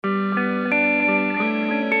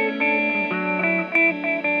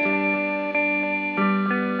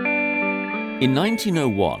In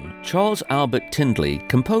 1901, Charles Albert Tindley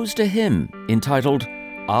composed a hymn entitled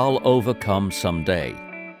I'll Overcome Someday.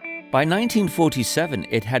 By 1947,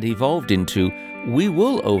 it had evolved into We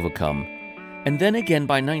Will Overcome. And then again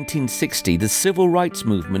by 1960, the civil rights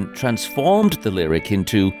movement transformed the lyric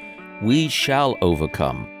into We Shall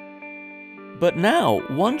Overcome. But now,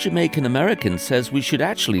 one Jamaican American says we should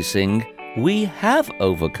actually sing We Have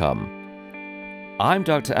Overcome. I'm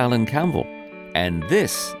Dr. Alan Campbell, and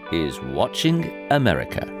this is Watching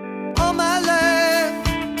America. All my life,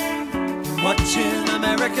 watching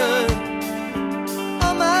America.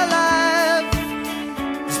 All my life,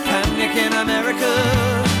 there's panic in America.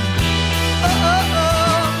 Oh, oh,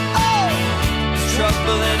 oh, oh, there's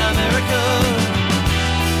trouble in America.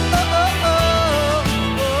 Oh, oh,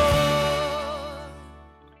 oh, oh.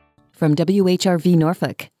 From WHRV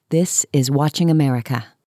Norfolk, this is Watching America.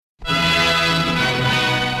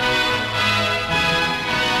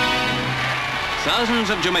 Thousands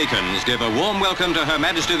of Jamaicans give a warm welcome to Her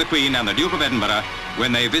Majesty the Queen and the Duke of Edinburgh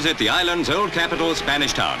when they visit the island's old capital,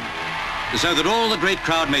 Spanish Town. So that all the great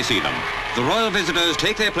crowd may see them, the royal visitors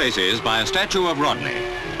take their places by a statue of Rodney,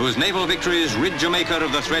 whose naval victories rid Jamaica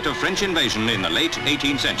of the threat of French invasion in the late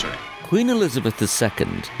 18th century. Queen Elizabeth II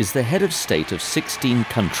is the head of state of 16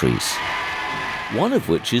 countries, one of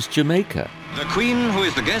which is Jamaica. The Queen, who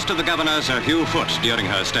is the guest of the Governor Sir Hugh Foote during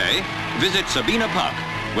her stay, visits Sabina Park,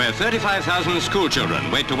 where 35,000 schoolchildren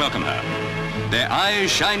wait to welcome her. Their eyes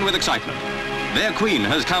shine with excitement. Their queen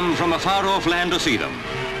has come from a far-off land to see them.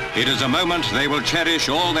 It is a moment they will cherish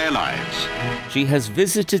all their lives. She has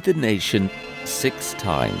visited the nation 6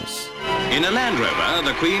 times. In a Land Rover,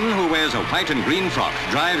 the Queen, who wears a white and green frock,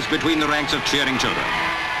 drives between the ranks of cheering children.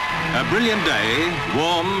 A brilliant day,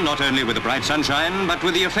 warm not only with the bright sunshine, but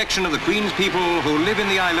with the affection of the Queen's people who live in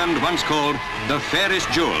the island once called the fairest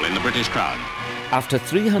jewel in the British Crown. After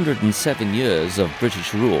 307 years of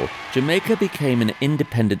British rule, Jamaica became an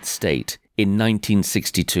independent state in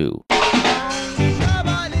 1962.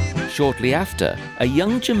 Shortly after, a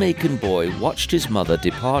young Jamaican boy watched his mother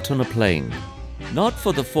depart on a plane, not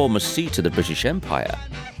for the former seat of the British Empire,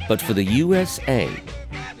 but for the USA.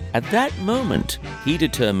 At that moment, he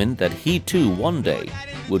determined that he too one day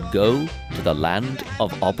would go to the land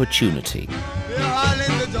of opportunity.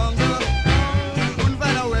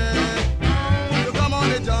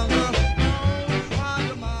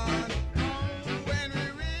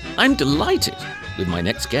 I'm delighted with my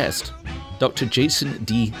next guest, Dr. Jason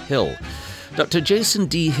D. Hill. Dr. Jason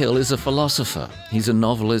D. Hill is a philosopher. He's a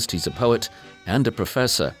novelist, he's a poet, and a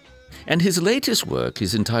professor. And his latest work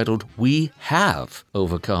is entitled We Have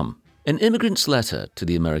Overcome, an immigrant's letter to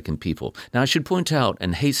the American people. Now, I should point out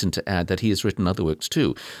and hasten to add that he has written other works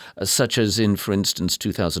too, such as in, for instance,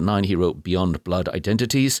 2009, he wrote Beyond Blood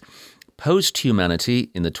Identities,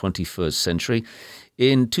 Post-Humanity in the 21st Century.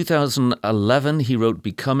 In 2011, he wrote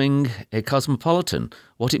Becoming a Cosmopolitan,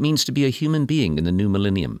 What It Means to Be a Human Being in the New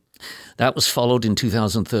Millennium. That was followed in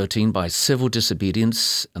 2013 by Civil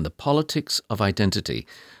Disobedience and the Politics of Identity,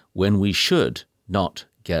 When We Should Not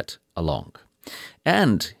Get Along.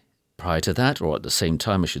 And prior to that, or at the same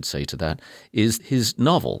time I should say to that, is his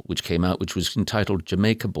novel, which came out, which was entitled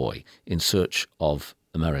Jamaica Boy, In Search of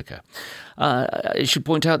America. I should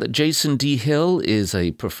point out that Jason D. Hill is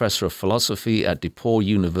a professor of philosophy at DePaul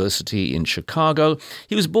University in Chicago.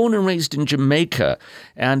 He was born and raised in Jamaica,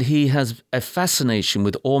 and he has a fascination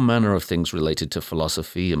with all manner of things related to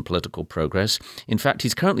philosophy and political progress. In fact,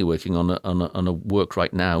 he's currently working on a work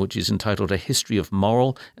right now which is entitled A History of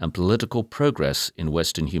Moral and Political Progress in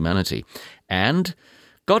Western Humanity. And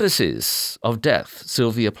Goddesses of Death,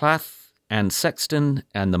 Sylvia Plath, and Sexton,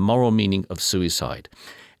 and the Moral Meaning of Suicide.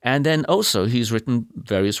 And then also he's written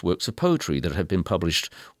various works of poetry that have been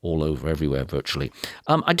published all over, everywhere, virtually.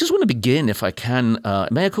 I just want to begin, if I can.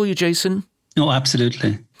 May I call you Jason? Oh,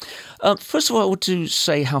 absolutely. First of all, I want to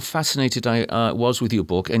say how fascinated I was with your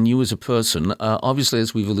book and you as a person. Obviously,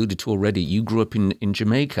 as we've alluded to already, you grew up in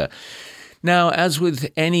Jamaica. Now, as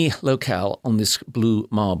with any locale on this blue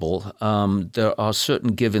marble, there are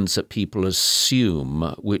certain givens that people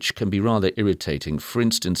assume, which can be rather irritating. For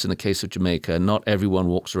instance, in the case of Jamaica, not everyone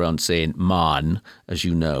walks around saying "man," as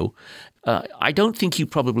you know. I don't think you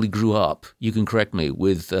probably grew up, you can correct me,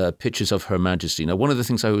 with pictures of Her Majesty. Now, one of the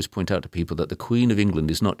things I always point out to people that the Queen of England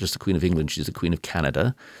is not just the Queen of England, she's the Queen of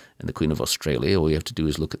Canada and the Queen of Australia. All you have to do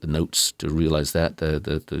is look at the notes to realize that,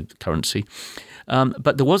 the currency.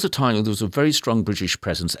 But there was a time when there was a very strong British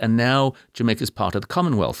presence, and now Jamaica is part of the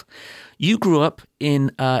Commonwealth. You grew up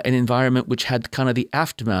in an environment which had kind of the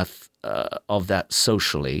aftermath of that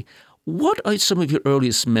socially. What are some of your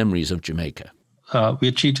earliest memories of Jamaica? We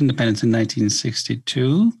achieved independence in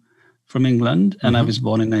 1962 from England, and I was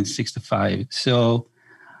born in 1965. So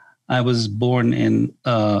I was born in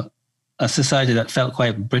a society that felt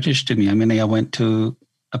quite British to me. I mean, I went to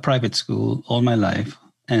a private school all my life,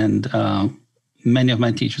 and many of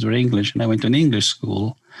my teachers were English, and I went to an English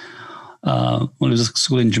school. Well, it was a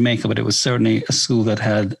school in Jamaica, but it was certainly a school that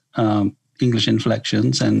had English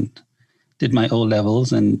inflections, and did my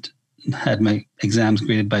O-levels and had my exams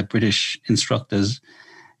graded by British instructors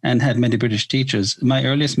and had many British teachers. My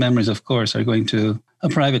earliest memories, of course, are going to a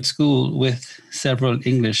private school with several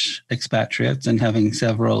English expatriates and having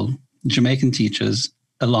several Jamaican teachers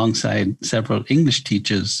alongside several English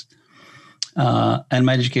teachers. And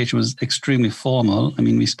my education was extremely formal. I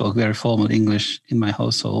mean, we spoke very formal English in my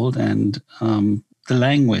household, and the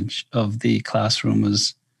language of the classroom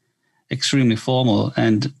was extremely formal,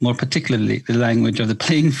 and more particularly, the language of the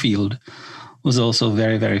playing field was also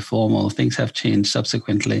very, very formal. Things have changed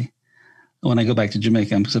subsequently. When I go back to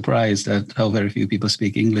Jamaica, I'm surprised at how very few people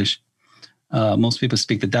speak English. Most people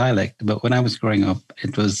speak the dialect, but when I was growing up,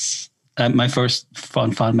 it was my first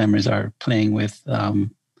fond memories are playing with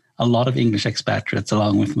a lot of English expatriates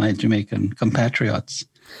along with my Jamaican compatriots.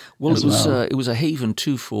 Well, it was a haven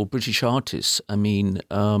too for British artists. I mean,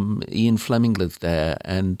 Ian Fleming lived there,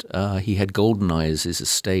 and he had Goldeneye as his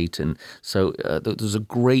estate, and so there's a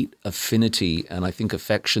great affinity and I think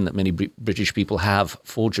affection that many British people have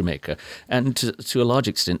for Jamaica, and to a large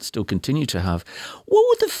extent still continue to have. What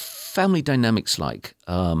were the family dynamics like,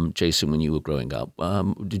 Jason, when you were growing up?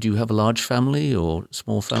 Did you have a large family or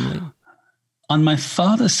small family? On my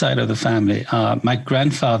father's side of the family, my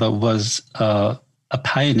grandfather was a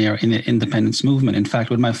pioneer in the independence movement. In fact,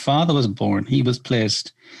 when my father was born, he was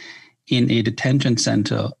placed in a detention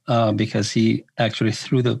center because he actually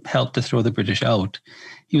helped to throw the British out.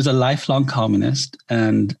 He was a lifelong communist,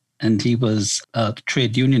 and he was a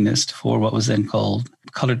trade unionist for what was then called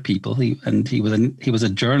colored people. He was a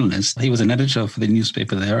journalist. He was an editor for the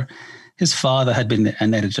newspaper there. His father had been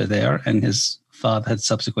an editor there, and his father had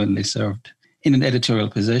subsequently served in an editorial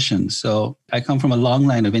position. So I come from a long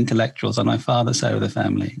line of intellectuals on my father's side of the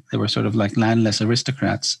family. They were sort of like landless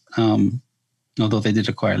aristocrats, although they did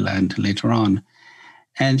acquire land later on.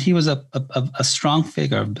 And he was a strong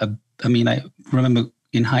figure. I remember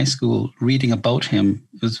in high school reading about him.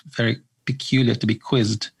 It was very peculiar to be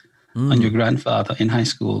quizzed on your grandfather in high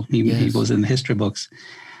school. He was in the history books.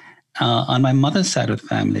 On my mother's side of the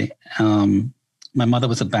family, my mother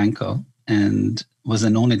was a banker and was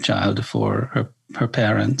an only child for her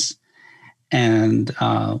parents. And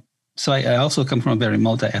so I also come from a very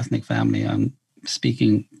multi-ethnic family. I'm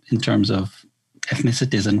speaking in terms of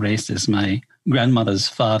ethnicities and races. My grandmother's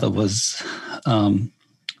father was,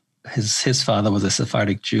 his father was a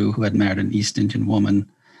Sephardic Jew who had married an East Indian woman.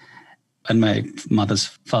 And my mother's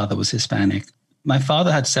father was Hispanic. My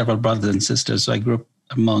father had several brothers and sisters, so I grew up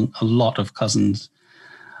among a lot of cousins.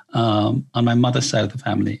 On my mother's side of the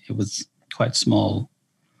family, it was quite small.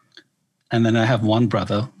 And then I have one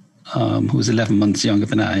brother who was 11 months younger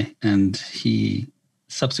than I, and he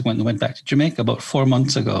subsequently went back to Jamaica about 4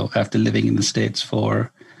 months ago after living in the States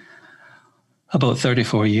for about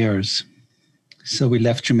 34 years. So we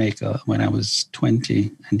left Jamaica when I was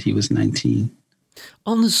 20 and he was 19.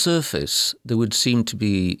 On the surface, there would seem to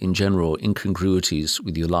be, in general, incongruities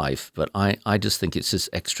with your life, but I just think it's this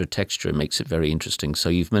extra texture. It makes it very interesting. So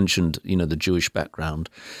you've mentioned, the Jewish background.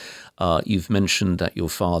 You've mentioned that your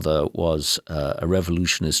father was a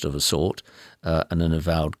revolutionist of a sort and an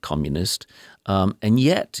avowed communist. And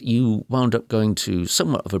yet you wound up going to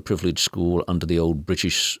somewhat of a privileged school under the old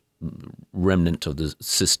British remnant of the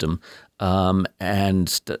system,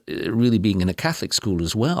 and really being in a Catholic school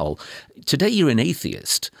as well. Today you're an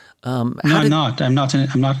atheist. No, I'm not. I'm not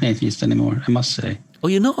an atheist anymore, I must say. Oh,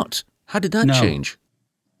 you're not? How did that change?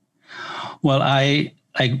 Well, I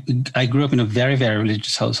grew up in a very, very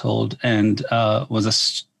religious household and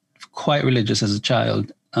was quite religious as a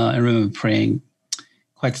child. I remember praying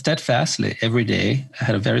quite steadfastly every day. I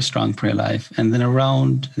had a very strong prayer life. And then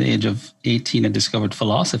around the age of 18, I discovered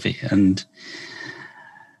philosophy, and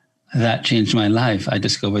that changed my life. I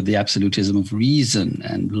discovered the absolutism of reason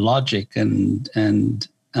and logic, and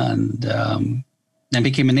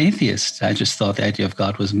became an atheist. I just thought the idea of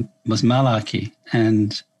God was malarkey.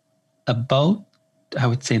 And about, I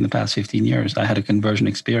would say in the past 15 years, I had a conversion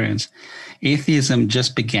experience. Atheism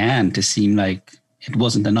just began to seem like it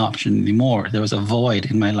wasn't an option anymore. There was a void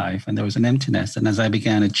in my life and there was an emptiness. And as I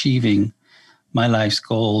began achieving my life's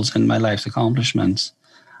goals and my life's accomplishments,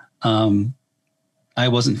 I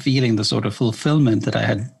wasn't feeling the sort of fulfillment that I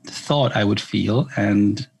had thought I would feel.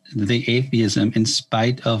 And the atheism, in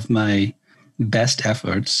spite of my best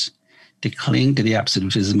efforts to cling to the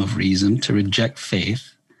absolutism of reason, to reject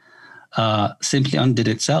faith, simply undid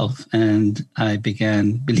itself. And I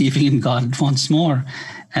began believing in God once more.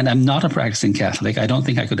 And I'm not a practicing Catholic. I don't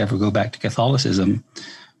think I could ever go back to Catholicism.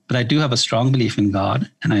 But I do have a strong belief in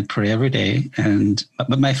God, and I pray every day.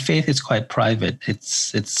 But my faith is quite private.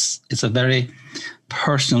 It's a very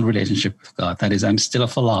personal relationship with God. That is, I'm still a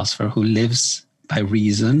philosopher who lives by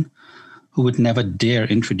reason, who would never dare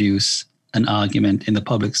introduce an argument in the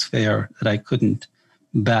public sphere that I couldn't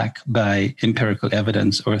back by empirical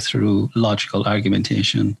evidence or through logical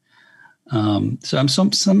argumentation. So I'm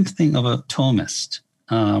something of a Thomist.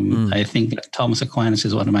 I think that Thomas Aquinas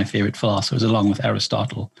is one of my favorite philosophers, along with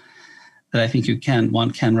Aristotle, that I think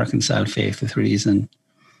one can reconcile faith with reason.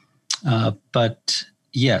 But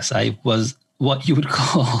yes, I was what you would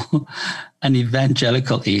call an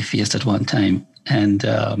evangelical atheist at one time. And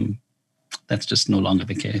that's just no longer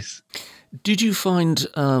the case. Did you find,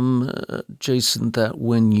 Jason, that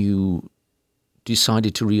when you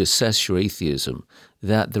decided to reassess your atheism,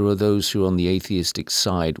 that there are those who on the atheistic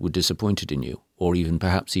side were disappointed in you, or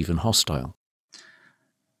perhaps even hostile?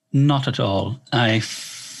 Not at all. I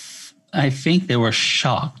think they were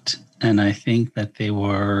shocked, and I think that they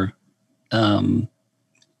were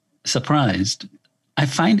surprised. I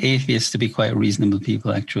find atheists to be quite reasonable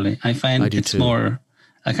people, actually. I find it's more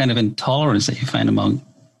a kind of intolerance that you find among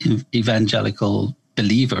evangelical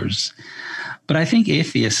believers. But I think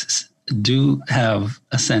atheists do have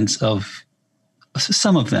a sense of,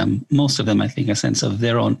 some of them, most of them, I think, a sense of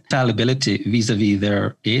their own fallibility vis-a-vis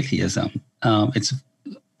their atheism.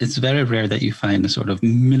 It's very rare that you find a sort of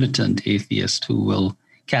militant atheist who will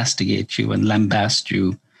castigate you and lambast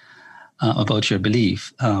you about your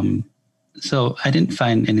belief. So I didn't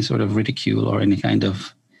find any sort of ridicule or any kind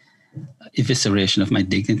of evisceration of my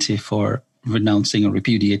dignity for renouncing or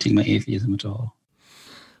repudiating my atheism at all.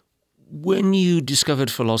 When you discovered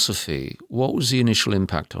philosophy, what was the initial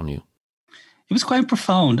impact on you? It was quite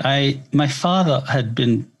profound. My father had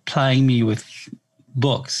been plying me with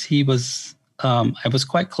books. I was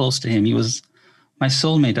quite close to him. He was my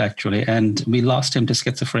soulmate, actually, and we lost him to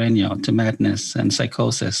schizophrenia, to madness and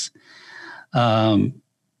psychosis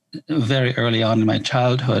very early on in my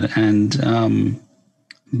childhood.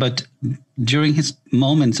 But during his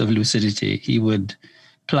moments of lucidity, he would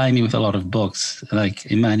ply me with a lot of books like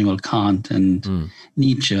Immanuel Kant and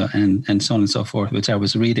Nietzsche and so on and so forth, which I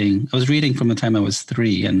was reading. I was reading from the time I was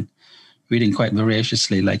 3 and reading quite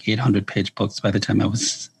voraciously, like 800-page books by the time I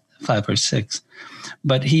was 5 or 6.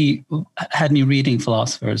 But he had me reading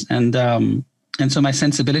philosophers. And so my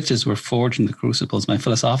sensibilities were forged in the crucibles. My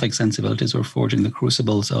philosophic sensibilities were forged in the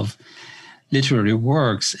crucibles of literary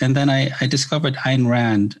works. And then I discovered Ayn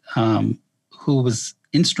Rand, who was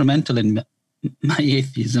instrumental in my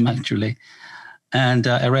atheism, actually. And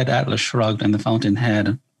I read Atlas Shrugged and The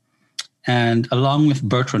Fountainhead. And along with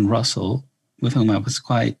Bertrand Russell, with whom I was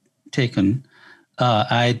quite taken,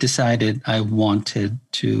 I decided I wanted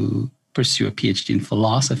to pursue a PhD in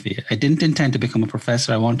philosophy. I didn't intend to become a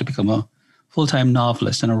professor. I wanted to become a full-time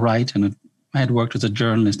novelist and a writer. And I had worked as a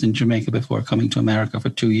journalist in Jamaica before coming to America for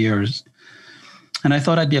 2 years. And I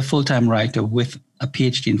thought I'd be a full-time writer with a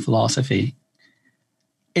PhD in philosophy.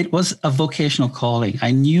 It was a vocational calling.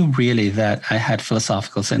 I knew really that I had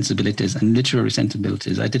philosophical sensibilities and literary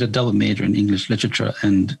sensibilities. I did a double major in English literature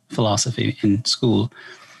and philosophy in school.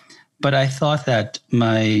 But I thought that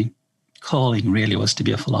my calling really was to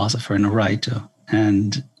be a philosopher and a writer.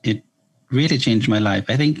 And it really changed my life.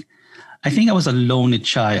 I think I was a lonely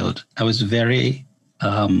child. I was very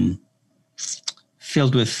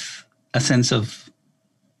filled with a sense of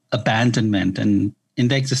abandonment, and in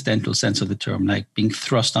the existential sense of the term, like being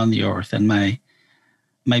thrust on the earth, and my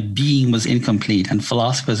being was incomplete. And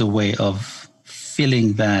philosophy is a way of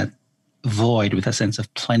filling that void with a sense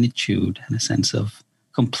of plenitude and a sense of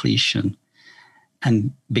completion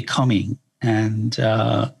and becoming. And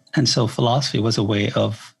so philosophy was a way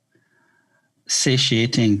of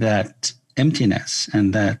satiating that emptiness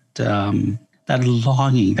and that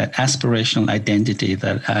longing, that aspirational identity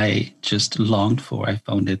that I just longed for. I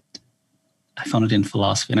found it in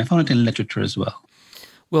philosophy, and I found it in literature as well.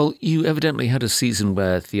 Well, you evidently had a season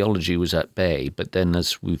where theology was at bay, but then,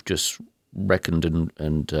 as we've just reckoned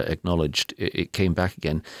and acknowledged, it came back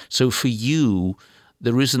again. So for you,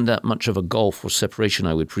 there isn't that much of a gulf or separation,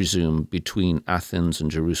 I would presume, between Athens and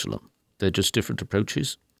Jerusalem. They're just different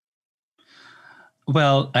approaches?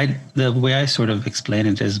 Well, the way I sort of explain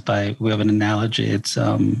it is by way of an analogy. It's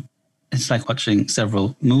like watching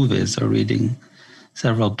several movies or reading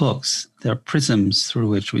several books. They're prisms through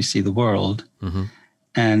which we see the world. Mm-hmm.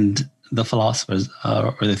 And the philosophers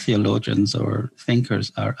or the theologians or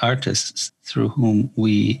thinkers are artists through whom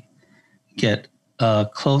we get a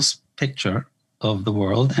close picture of the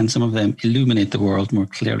world, and some of them illuminate the world more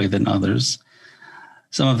clearly than others.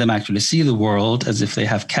 Some of them actually see the world as if they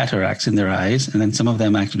have cataracts in their eyes, and then some of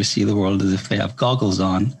them actually see the world as if they have goggles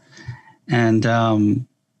on. And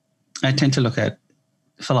I tend to look at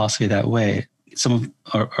philosophy that way. Some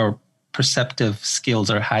of our perceptive skills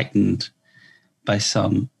are heightened by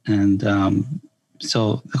some. And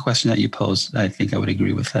so the question that you posed, I think I would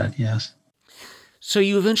agree with that, yes. So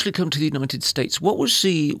you eventually come to the United States. What was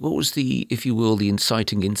the, if you will, the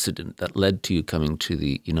inciting incident that led to you coming to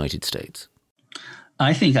the United States?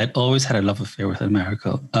 I think I'd always had a love affair with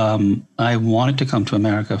America. I wanted to come to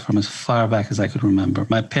America from as far back as I could remember.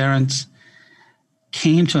 My parents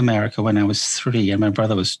came to America when I was 3 and my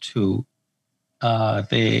brother was 2.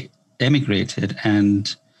 They emigrated,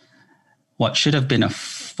 and what should have been a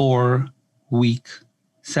 4-week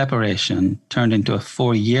separation turned into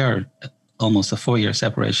almost a 4-year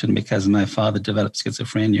separation, because my father developed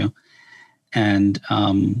schizophrenia, and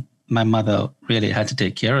my mother really had to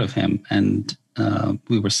take care of him. And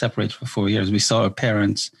we were separated for 4 years. We saw our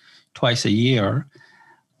parents twice a year,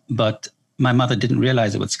 but my mother didn't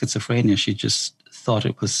realize it was schizophrenia. She just thought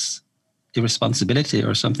it was irresponsibility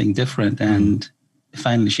or something different. And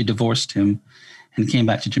finally she divorced him and came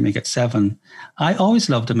back to Jamaica at 7. I always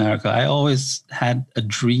loved America. I always had a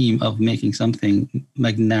dream of making something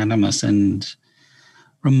magnanimous and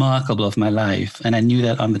remarkable of my life. And I knew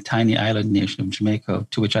that on the tiny island nation of Jamaica,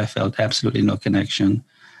 to which I felt absolutely no connection.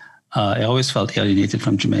 I always felt alienated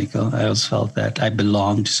from Jamaica. I always felt that I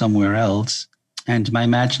belonged somewhere else. And my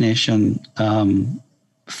imagination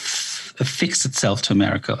fixed itself to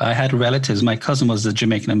America. I had relatives. My cousin was the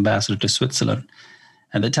Jamaican ambassador to Switzerland.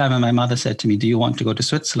 At the time, my mother said to me, do you want to go to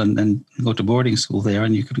Switzerland and go to boarding school there,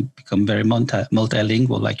 and you could become very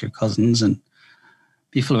multilingual like your cousins and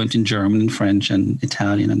be fluent in German and French and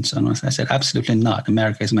Italian and so on. I said, absolutely not.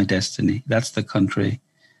 America is my destiny. That's the country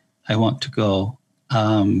I want to go.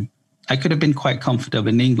 I could have been quite comfortable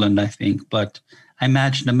in England, I think, but I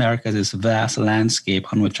imagined America as this vast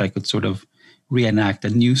landscape on which I could sort of reenact a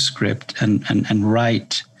new script and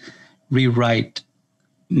rewrite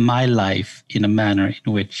my life in a manner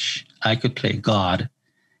in which I could play God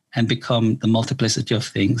and become the multiplicity of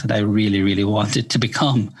things that I really, really wanted to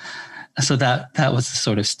become. So that was the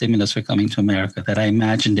sort of stimulus for coming to America, that I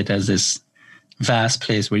imagined it as this vast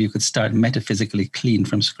place where you could start metaphysically clean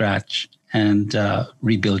from scratch and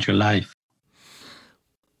rebuild your life.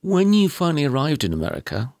 When you finally arrived in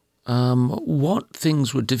America, what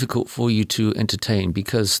things were difficult for you to entertain?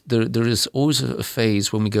 Because there is always a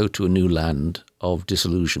phase when we go to a new land of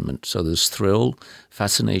disillusionment. So there's thrill,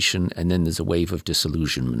 fascination, and then there's a wave of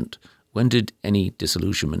disillusionment. When did any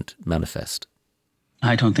disillusionment manifest?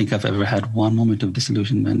 I don't think I've ever had one moment of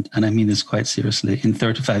disillusionment, and I mean this quite seriously. In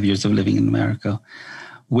 35 years of living in America,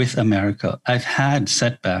 with America, I've had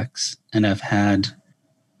setbacks and I've had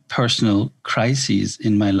personal crises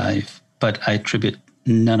in my life, but I attribute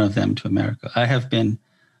none of them to America. I have been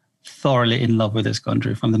thoroughly in love with this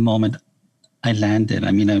country from the moment I landed.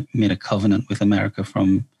 I mean, I made a covenant with America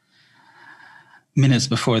from minutes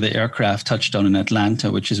before the aircraft touched down in Atlanta,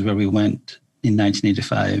 which is where we went in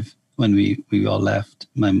 1985. When we all left,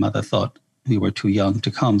 my mother thought we were too young to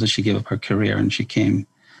come, so she gave up her career and she came.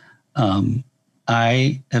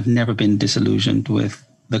 I have never been disillusioned with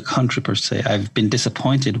the country per se. I've been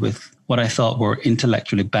disappointed with what I thought were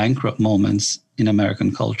intellectually bankrupt moments in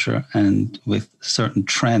American culture and with certain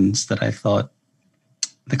trends that I thought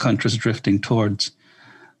the country was drifting towards.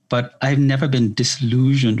 But I've never been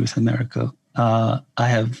disillusioned with America. I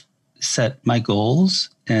have set my goals,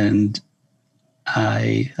 and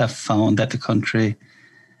I have found that the country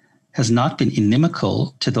has not been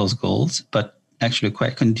inimical to those goals, but actually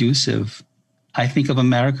quite conducive. I think of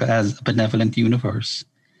America as a benevolent universe,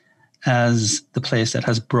 as the place that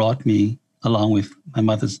has brought me, along with my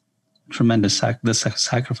mother's tremendous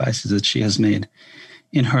sacrifices that she has made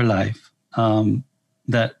in her life,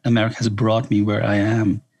 that America has brought me where I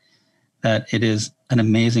am, that it is an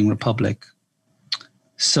amazing republic.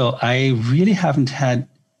 So I really haven't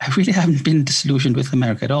been disillusioned with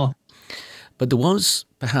America at all. But there was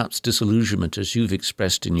perhaps disillusionment, as you've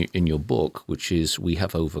expressed in your book, which is We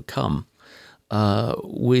Have Overcome,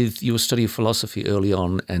 with your study of philosophy early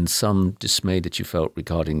on and some dismay that you felt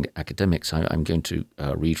regarding academics. I'm going to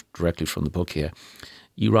read directly from the book here.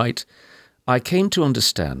 You write, I came to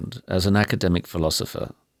understand as an academic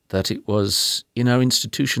philosopher that it was in our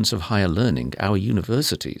institutions of higher learning, our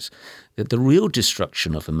universities, that the real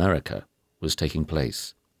destruction of America was taking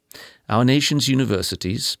place. Our nation's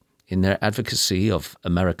universities, in their advocacy of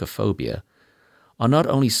Americophobia, are not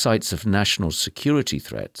only sites of national security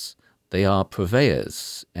threats, they are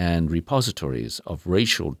purveyors and repositories of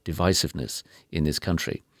racial divisiveness in this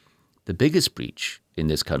country. The biggest breach in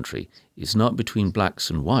this country is not between blacks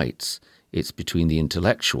and whites, it's between the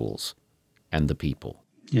intellectuals and the people.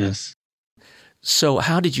 Yes. So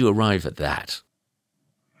how did you arrive at that?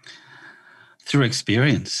 Through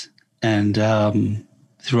experience and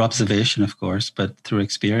through observation, of course, but through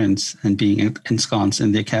experience and being ensconced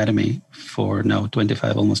in the academy for now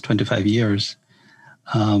almost 25 years,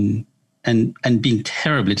 and being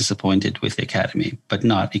terribly disappointed with the academy, but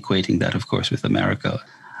not equating that, of course, with America.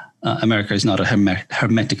 America is not a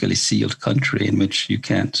hermetically sealed country in which you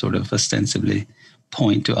can't sort of ostensibly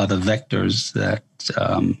point to other vectors that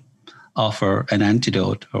offer an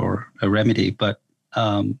antidote or a remedy. But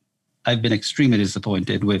I've been extremely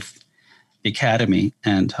disappointed with the academy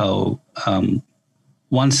and how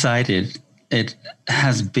one-sided it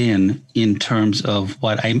has been in terms of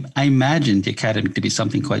what I imagined the academy to be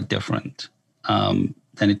something quite different than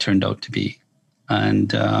it turned out to be.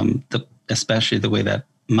 And especially the way that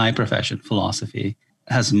my profession, philosophy,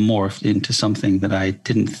 has morphed into something that I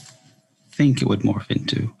didn't think it would morph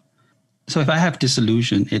into. So if I have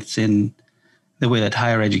disillusion, it's in the way that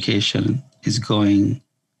higher education is morphing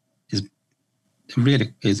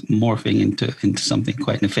into something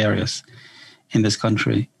quite nefarious in this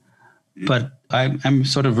country. But I'm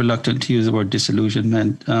sort of reluctant to use the word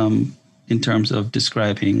disillusionment in terms of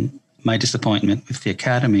describing my disappointment with the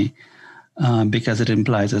academy, because it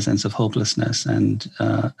implies a sense of hopelessness and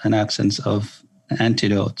an absence of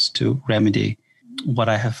antidotes to remedy what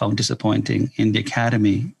I have found disappointing in the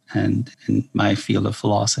academy and in my field of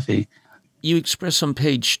philosophy. You express on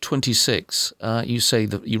page 26,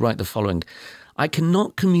 you write the following: I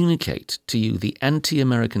cannot communicate to you the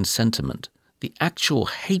anti-American sentiment, the actual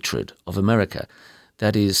hatred of America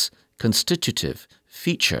that is constitutive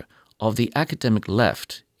feature of the academic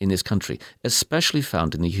left in this country, especially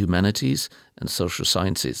found in the humanities and social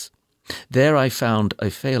sciences. There I found a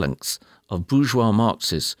phalanx of bourgeois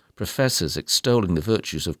Marxists, professors extolling the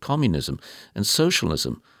virtues of communism and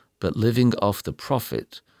socialism, but living off the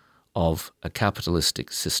profit of a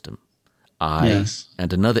capitalistic system. I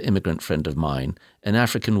and another immigrant friend of mine, an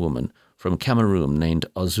African woman from Cameroon named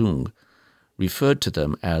Ozung, referred to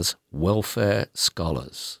them as welfare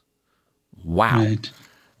scholars. Wow. Right.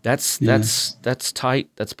 That's tight,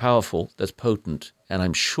 that's powerful, that's potent, and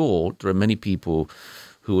I'm sure there are many people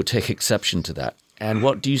who will take exception to that. And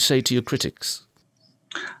what do you say to your critics?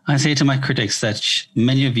 I say to my critics that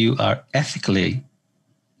many of you are ethically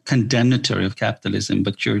condemnatory of capitalism,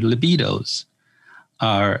 but your libidos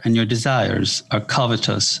and your desires are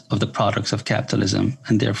covetous of the products of capitalism,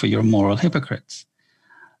 and therefore you're moral hypocrites.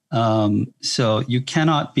 So you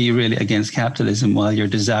cannot be really against capitalism while you're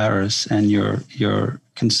desirous and you're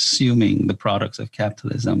consuming the products of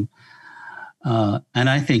capitalism. And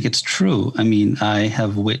I think it's true. I mean, I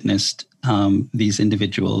have witnessed these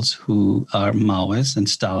individuals who are Maoists and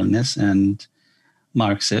Stalinists and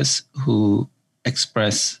Marxists who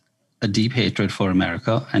express a deep hatred for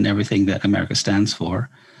America and everything that America stands for,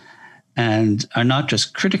 and are not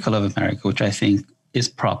just critical of America, which I think is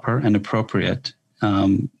proper and appropriate.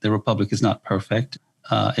 The Republic is not perfect.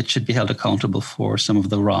 It should be held accountable for some of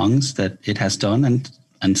the wrongs that it has done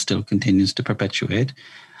and still continues to perpetuate.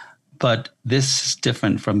 But this is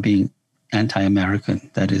different from being anti-American,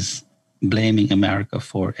 that is blaming America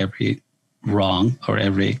for every wrong or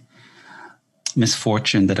every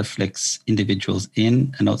misfortune that afflicts individuals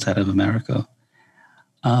in and outside of America.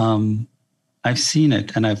 I've seen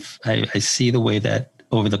it, and I see the way that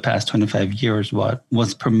over the past 25 years, what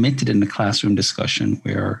was permitted in the classroom discussion,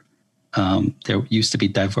 where there used to be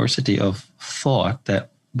diversity of thought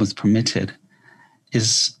that was permitted,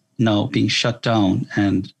 is now being shut down.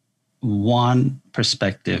 And one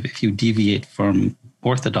perspective, if you deviate from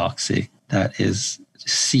orthodoxy, that is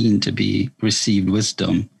seen to be received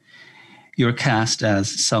wisdom, you're cast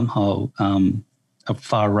as somehow a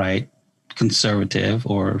far-right conservative,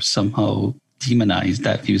 or somehow demonized.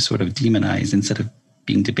 That view sort of demonized instead of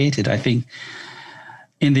being debated. I think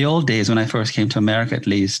in the old days, when I first came to America, at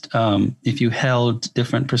least, if you held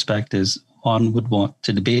different perspectives, one would want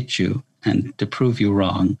to debate you and to prove you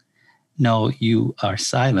wrong. No, you are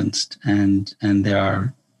silenced, and there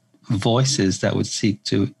are voices that would seek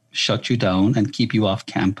to shut you down and keep you off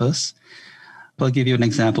campus. I'll give you an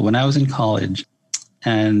example. When I was in college,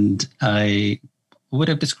 and I would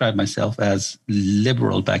have described myself as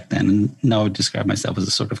liberal back then, and now I would describe myself as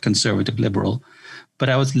a sort of conservative liberal, but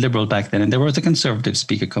I was liberal back then, and there was a conservative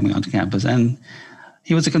speaker coming onto campus, and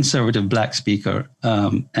he was a conservative Black speaker,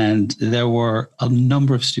 and there were a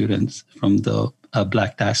number of students from the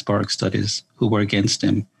Black diasporic studies who were against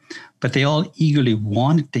him, but they all eagerly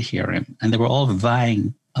wanted to hear him, and they were all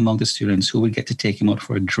vying among the students who would get to take him out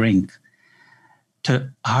for a drink to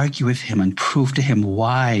argue with him and prove to him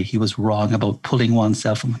why he was wrong about pulling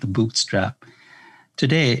oneself from the bootstrap.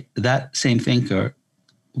 Today, that same thinker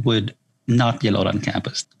would not be allowed on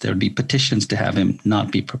campus. There would be petitions to have him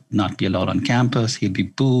not be allowed on campus. He'd be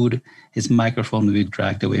booed. His microphone would be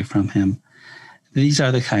dragged away from him. These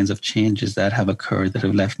are the kinds of changes that have occurred that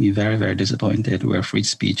have left me very, very disappointed, where free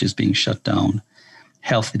speech is being shut down.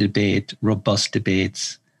 Healthy debate, robust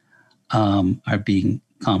debates are being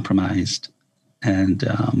compromised. And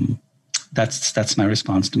that's my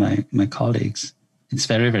response to my colleagues. It's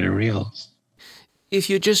very, very real. If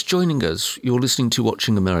you're just joining us, you're listening to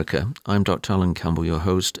Watching America. I'm Dr. Alan Campbell, your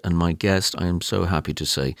host, and my guest, I am so happy to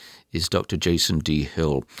say, is Dr. Jason D.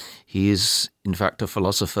 Hill. He is, in fact, a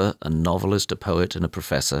philosopher, a novelist, a poet, and a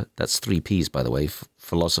professor. That's 3 Ps, by the way,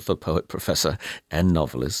 philosopher, poet, professor, and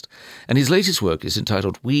novelist. And his latest work is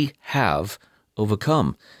entitled We Have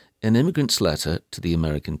Overcome, an immigrant's letter to the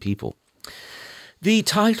American people. The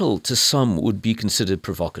title to some would be considered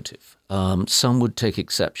provocative. Some would take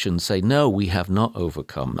exception, say, no, we have not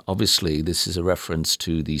overcome. Obviously, this is a reference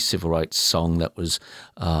to the civil rights song that was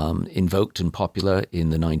invoked and popular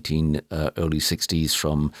in the early 60s,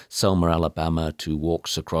 from Selma, Alabama, to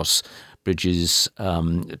walks across bridges,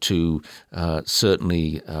 to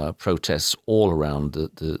certainly protests all around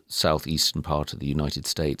the southeastern part of the United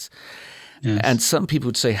States. Yes. And some people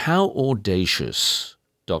would say, how audacious,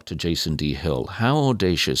 Dr. Jason D. Hill, how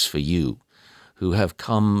audacious for you, who have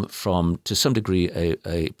come from, to some degree,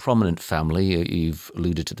 a prominent family. You've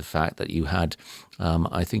alluded to the fact that you had,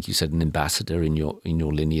 I think you said, an ambassador in your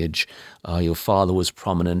lineage. Your father was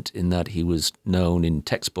prominent in that he was known in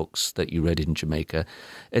textbooks that you read in Jamaica,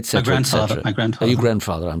 etc. My grandfather. Your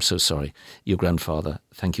grandfather, I'm so sorry. Your grandfather,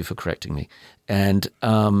 thank you for correcting me. And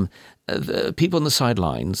the people on the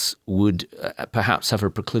sidelines would perhaps have a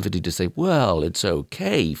proclivity to say, well, it's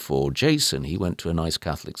okay for Jason. He went to a nice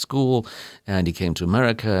Catholic school and he came to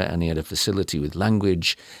America and he had a facility with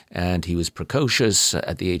language and he was precocious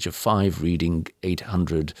at the age of 5, reading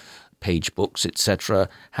 800-page books, etc.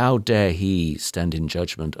 How dare he stand in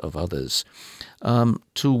judgment of others?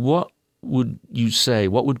 To what would you say,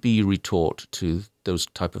 what would be your retort to those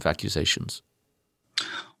type of accusations?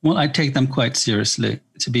 Well, I take them quite seriously,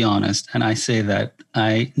 to be honest. And I say that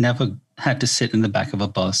I never had to sit in the back of a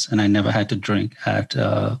bus and I never had to drink at,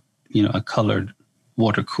 a colored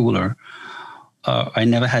water cooler. I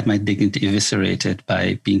never had my dignity eviscerated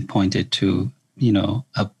by being pointed to,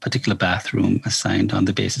 a particular bathroom assigned on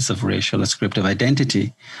the basis of racial ascriptive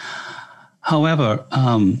identity. However,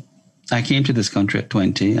 I came to this country at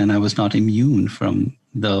 20 and I was not immune from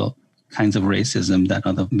the kinds of racism that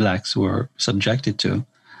other Blacks were subjected to.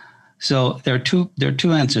 So there are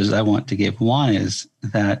two answers I want to give. One is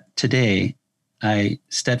that today I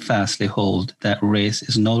steadfastly hold that race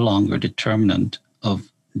is no longer determinant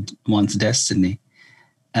of one's destiny,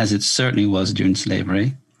 as it certainly was during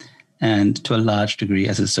slavery, and to a large degree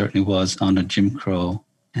as it certainly was under Jim Crow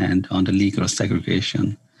and under legal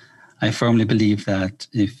segregation. I firmly believe that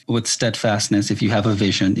with steadfastness, if you have a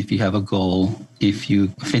vision, if you have a goal, if you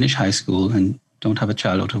finish high school and don't have a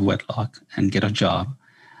child out of wedlock and get a job,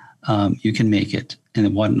 you can make it.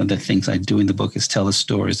 And one of the things I do in the book is tell the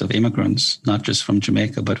stories of immigrants, not just from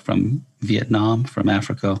Jamaica, but from Vietnam, from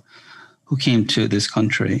Africa, who came to this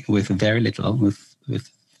country with very little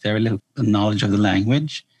knowledge of the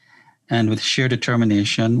language, and with sheer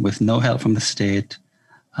determination, with no help from the state,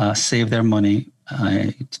 save their money.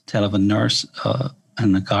 I tell of a nurse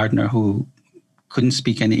and a gardener who couldn't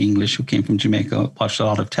speak any English, who came from Jamaica, watched a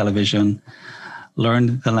lot of television,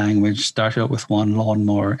 learned the language, started out with one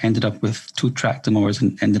lawnmower, ended up with 2 tractor mowers,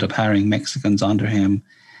 and ended up hiring Mexicans under him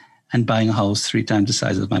and buying a house 3 times the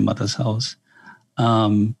size of my mother's house.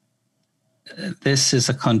 This is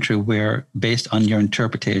a country where, based on your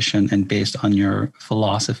interpretation and based on your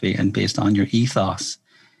philosophy and based on your ethos,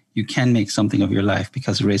 you can make something of your life,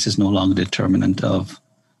 because race is no longer determinant of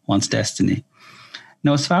one's destiny.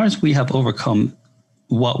 Now, as far as we have overcome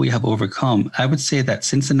what we have overcome, I would say that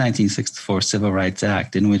since the 1964 Civil Rights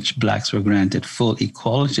Act, in which Blacks were granted full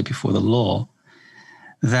equality before the law,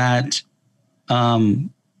 that's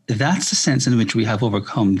the sense in which we have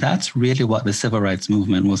overcome. That's really what the Civil Rights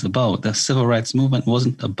Movement was about. The Civil Rights Movement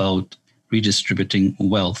wasn't about redistributing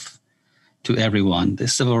wealth to everyone. The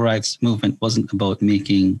Civil Rights Movement wasn't about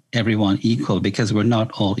making everyone equal, because we're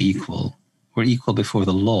not all equal. We're equal before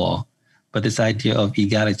the law. But this idea of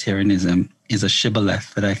egalitarianism is a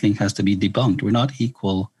shibboleth that I think has to be debunked. We're not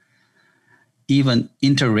equal, even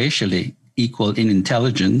interracially, equal in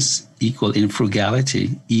intelligence, equal in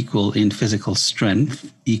frugality, equal in physical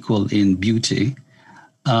strength, equal in beauty.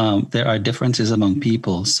 There are differences among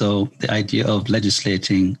people. So the idea of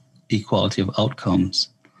legislating equality of outcomes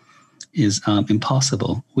is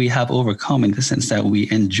impossible. We have overcome in the sense that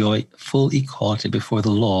we enjoy full equality before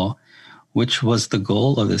the law, which was the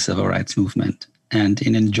goal of the civil rights movement. And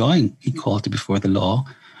in enjoying equality before the law,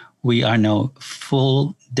 we are now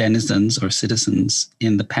full denizens or citizens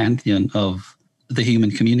in the pantheon of the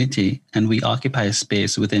human community, and we occupy a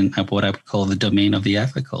space within what I would call the domain of the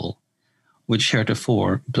ethical, which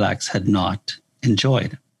heretofore Blacks had not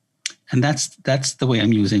enjoyed. And that's the way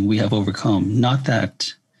I'm using we have overcome. Not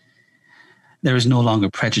that there is no longer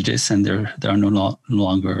prejudice and there are no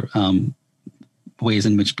longer ways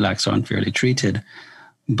in which Blacks are unfairly treated,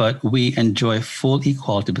 but we enjoy full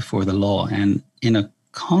equality before the law. And in a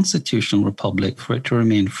constitutional republic, for it to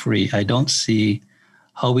remain free, I don't see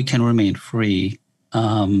how we can remain free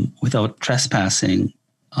without trespassing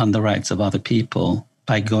on the rights of other people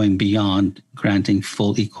by going beyond granting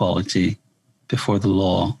full equality before the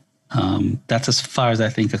law. That's as far as I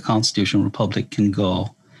think a constitutional republic can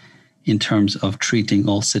go in terms of treating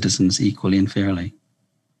all citizens equally and fairly.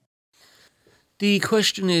 The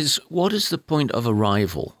question is, what is the point of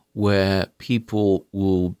arrival where people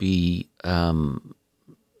will be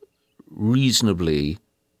reasonably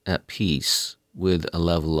at peace with a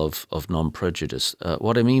level of non-prejudice?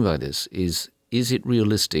 What I mean by this is it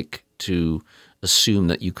realistic to assume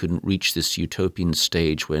that you can reach this utopian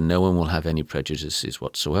stage where no one will have any prejudices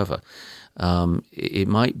whatsoever? It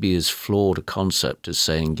might be as flawed a concept as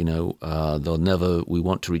saying, we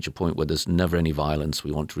want to reach a point where there's never any violence.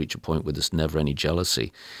 We want to reach a point where there's never any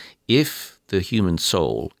jealousy. If the human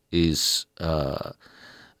soul is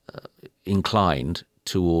inclined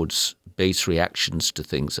towards base reactions to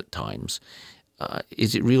things at times,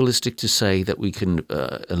 is it realistic to say that we can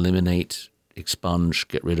eliminate, expunge,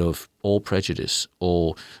 get rid of all prejudice?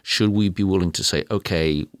 Or should we be willing to say,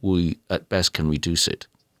 okay, we at best can reduce it?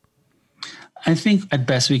 I think at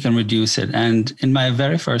best we can reduce it. And in my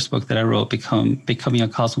very first book that I wrote, Becoming a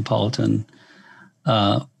Cosmopolitan,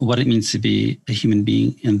 What It Means to Be a Human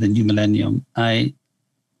Being in the New Millennium, I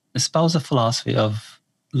espoused a philosophy of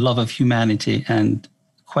love of humanity and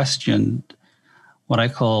questioned what I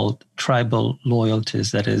called tribal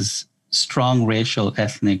loyalties, that is, strong racial,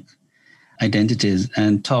 ethnic identities,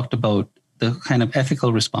 and talked about the kind of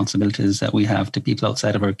ethical responsibilities that we have to people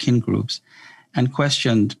outside of our kin groups, and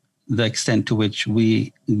questioned the extent to which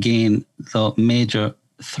we gain the major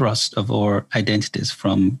thrust of our identities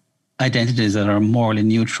from identities that are morally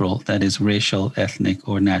neutral, that is racial, ethnic,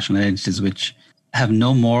 or national identities, which have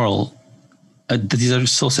no moral, these are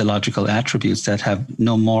sociological attributes that have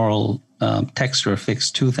no moral texture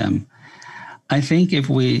affixed to them. I think if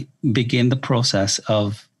we begin the process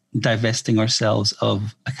of divesting ourselves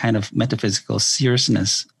of a kind of metaphysical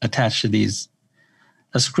seriousness attached to these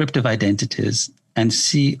ascriptive identities, and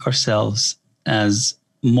see ourselves as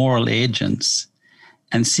moral agents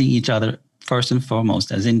and see each other first and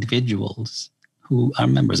foremost as individuals who are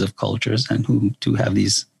members of cultures and who do have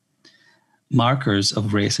these markers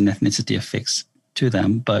of race and ethnicity affixed to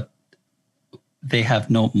them, but they have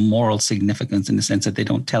no moral significance in the sense that they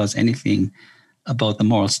don't tell us anything about the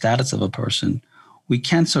moral status of a person. We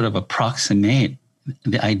can sort of approximate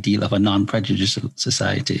the ideal of a non-prejudicial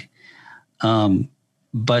society.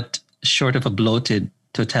 But short of a bloated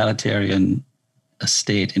totalitarian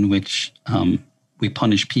state in which we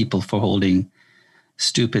punish people for holding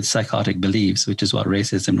stupid psychotic beliefs, which is what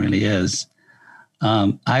racism really is,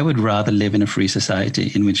 I would rather live in a free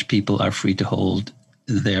society in which people are free to hold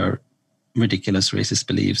their ridiculous racist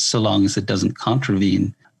beliefs, so long as it doesn't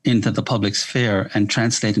contravene into the public sphere and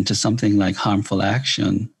translate into something like harmful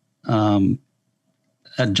action.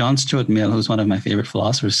 John Stuart Mill, who's one of my favorite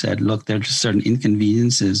philosophers, said, look, there are just certain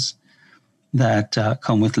inconveniences that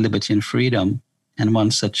come with liberty and freedom. And one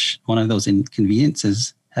of those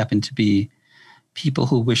inconveniences happen to be people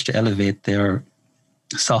who wish to elevate their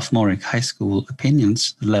sophomoric high school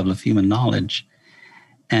opinions to the level of human knowledge.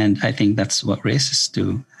 And I think that's what racists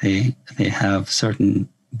do. They have certain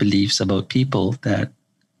beliefs about people that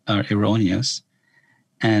are erroneous,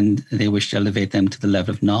 and they wish to elevate them to the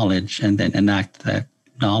level of knowledge and then enact that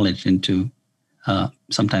knowledge into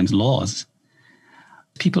sometimes laws.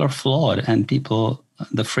 People are flawed, and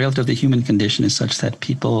the frailty of the human condition is such that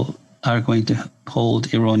people are going to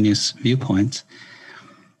hold erroneous viewpoints.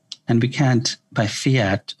 And we can't, by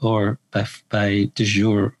fiat or by de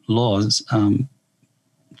jure laws,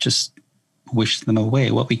 just wish them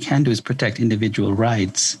away. What we can do is protect individual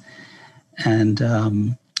rights and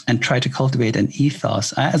try to cultivate an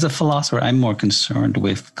ethos. As a philosopher, I'm more concerned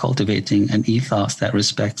with cultivating an ethos that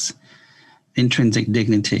respects intrinsic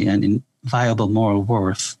dignity and inviolable moral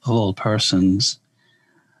worth of all persons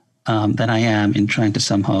than I am in trying to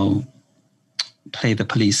somehow play the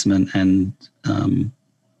policeman and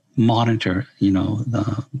monitor,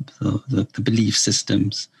 the belief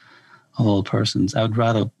systems of all persons. I would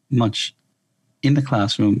rather much in the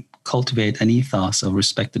classroom cultivate an ethos of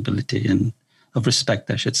respectability and of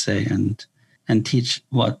respect, I should say, and teach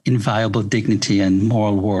what inviolable dignity and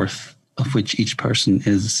moral worth of which each person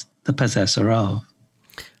is the possessor of.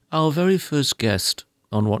 Our very first guest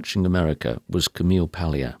on Watching America was Camille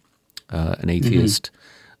Paglia, an atheist,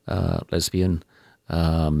 lesbian,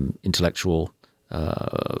 intellectual,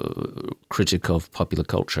 critic of popular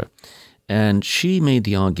culture. And she made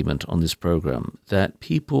the argument on this program that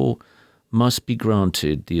people must be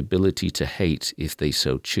granted the ability to hate if they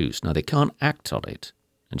so choose. Now, they can't act on it,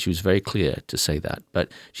 and she was very clear to say that. But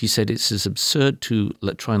she said it's as absurd to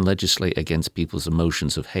try and legislate against people's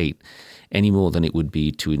emotions of hate any more than it would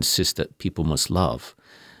be to insist that people must love.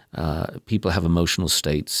 People have emotional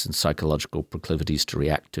states and psychological proclivities to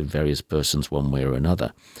react to various persons one way or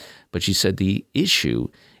another. But she said the issue,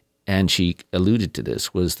 and she alluded to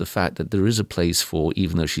this, was the fact that there is a place for,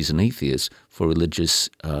 even though she's an atheist, for religious,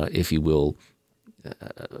 if you will,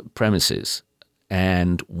 premises.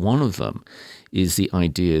 And one of them is the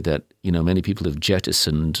idea that, many people have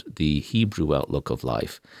jettisoned the Hebrew outlook of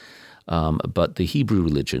life. But the Hebrew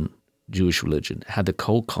religion, Jewish religion, had the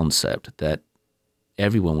whole concept that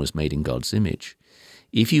everyone was made in God's image.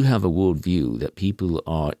 If you have a worldview that people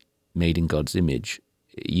are made in God's image,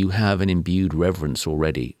 you have an imbued reverence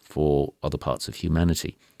already for other parts of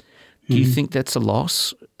humanity. Do you think that's a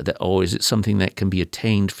loss, or is it something that can be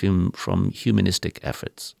attained from humanistic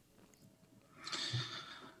efforts?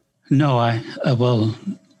 No, well,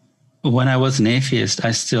 when I was an atheist,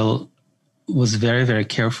 I still was very, very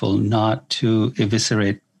careful not to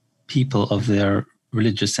eviscerate people of their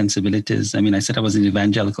religious sensibilities. I mean, I said I was an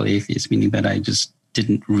evangelical atheist, meaning that I just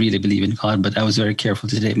didn't really believe in God, but I was very careful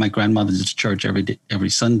to take my grandmother to church every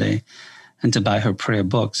Sunday and to buy her prayer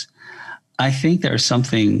books. I think there's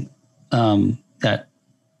something that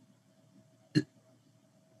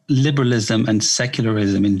liberalism and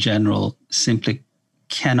secularism in general simply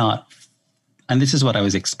cannot, and this is what I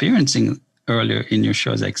was experiencing earlier in your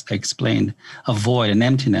show, as I explained, a void, an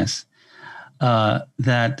emptiness,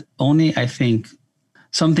 that only, I think,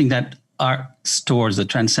 something that arcs towards the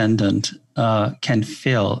transcendent can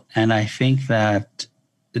fill. And I think that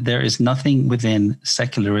there is nothing within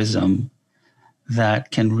secularism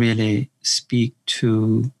that can really speak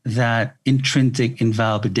to that intrinsic,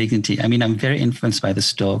 inviolable dignity. I mean, I'm very influenced by the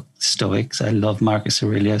Stoics. I love Marcus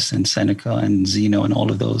Aurelius and Seneca and Zeno and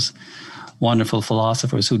all of those wonderful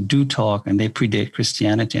philosophers who do talk, and they predate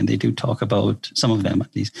Christianity, and they do talk about, some of them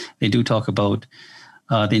at least, they do talk about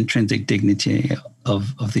the intrinsic dignity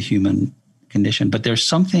of the human condition. But there's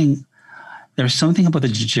something about the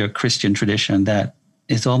Judeo-Christian tradition that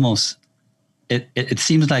is almost, it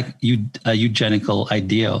seems like a eugenical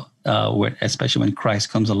ideal, where, especially when Christ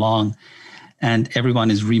comes along and everyone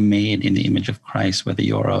is remade in the image of Christ, whether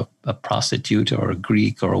you're a prostitute or a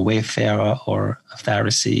Greek or a wayfarer or a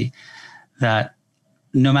Pharisee, that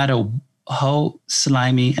no matter how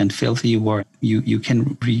slimy and filthy you were, you can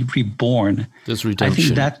be reborn. There's redemption. I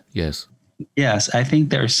think that, yes, I think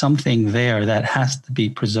there's something there that has to be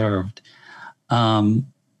preserved, and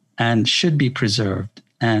should be preserved.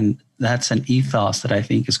 And that's an ethos that I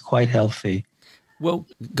think is quite healthy. Well,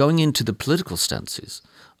 going into the political stances,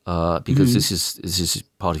 because this is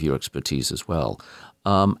part of your expertise as well,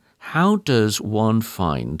 how does one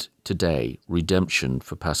find today redemption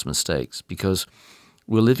for past mistakes? Because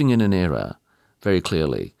we're living in an era, very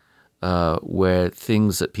clearly, where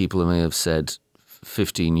things that people may have said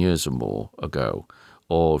 15 years or more ago,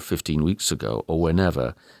 or 15 weeks ago, or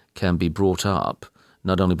whenever, can be brought up,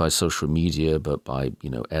 not only by social media, but by,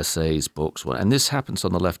 essays, books, and this happens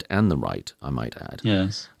on the left and the right, I might add.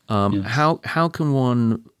 Yes. Yes. How can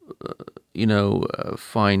one,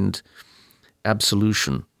 find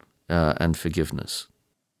absolution and forgiveness?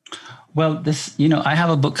 Well, I have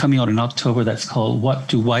a book coming out in October that's called "What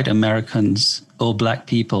Do White Americans Owe Black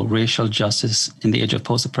People? Racial Justice in the Age of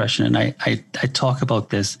Post-Oppression," and I talk about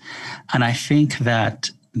this, and I think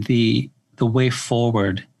that the way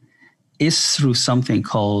forward is through something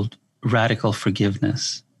called radical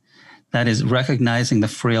forgiveness. That is recognizing the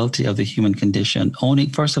frailty of the human condition,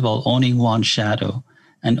 first of all, owning one's shadow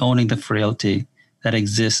and owning the frailty that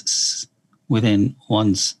exists within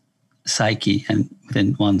one's psyche and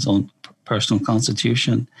within one's own personal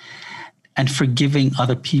constitution, and forgiving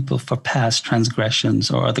other people for past transgressions,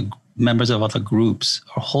 or other members of other groups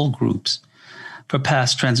or whole groups for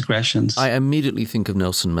past transgressions. I immediately think of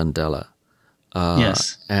Nelson Mandela.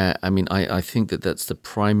 Yes. I think that that's the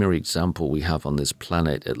primary example we have on this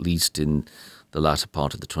planet, at least in the latter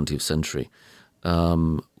part of the 20th century,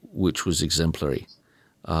 which was exemplary,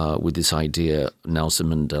 with this idea, Nelson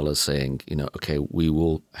Mandela saying, okay, we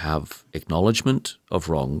will have acknowledgement of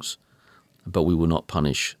wrongs, but we will not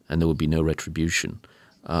punish, and there will be no retribution.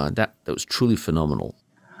 That was truly phenomenal.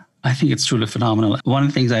 I think it's truly phenomenal. One of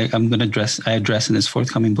the things I address in this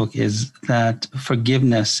forthcoming book is that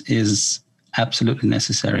forgiveness is absolutely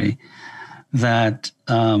necessary. That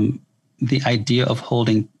the idea of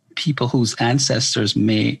holding people whose ancestors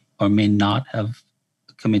may or may not have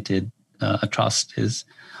committed atrocities,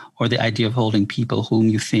 or the idea of holding people whom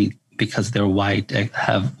you think, because they're white,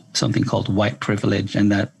 have something called white privilege,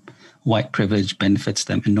 and that white privilege benefits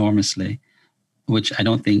them enormously, which I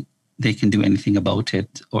don't think they can do anything about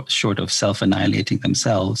it, or short of self-annihilating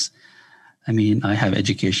themselves. I mean, I have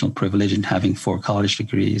educational privilege in having 4 college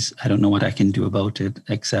degrees. I don't know what I can do about it,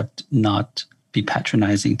 except not be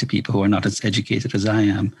patronizing to people who are not as educated as I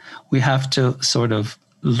am. We have to sort of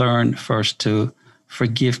learn first to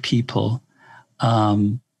forgive people,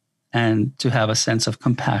 and to have a sense of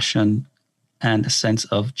compassion and a sense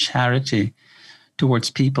of charity towards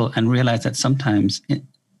people, and realize that sometimes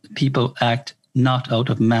people act not out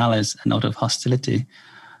of malice and out of hostility,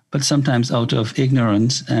 but sometimes out of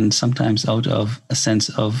ignorance, and sometimes out of a sense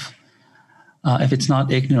of, if it's not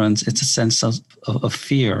ignorance, it's a sense of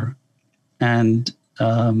fear. And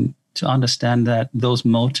to understand that those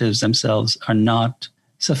motives themselves are not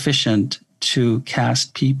sufficient to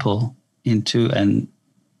cast people into an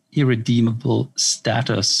irredeemable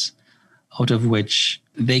status out of which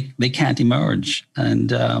they can't emerge.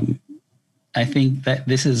 And I think that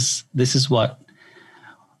this is what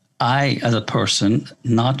I, as a person,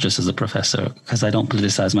 not just as a professor, because I don't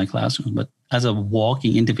politicize my classroom, but as a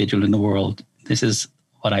walking individual in the world, this is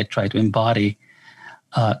what I try to embody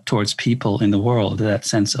towards people in the world, that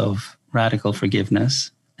sense of radical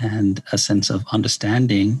forgiveness and a sense of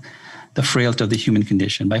understanding the frailty of the human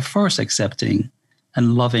condition by first accepting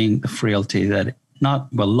and loving the frailty,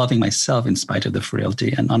 loving myself in spite of the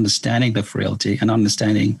frailty, and understanding the frailty, and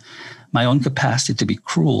understanding my own capacity to be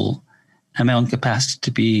cruel and my own capacity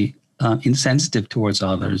to be insensitive towards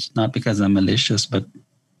others, not because I'm malicious, but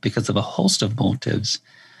because of a host of motives.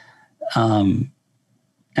 And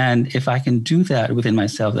if I can do that within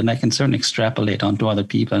myself, then I can certainly extrapolate onto other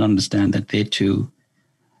people and understand that they too.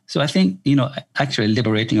 So I think, actually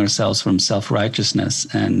liberating ourselves from self-righteousness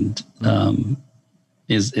and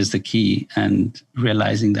is the key, and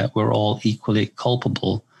realizing that we're all equally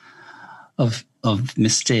culpable of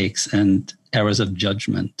mistakes and errors of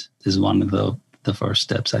judgment is one of the first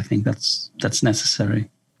steps. I think that's necessary.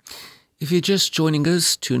 If you're just joining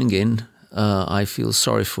us, tuning in, I feel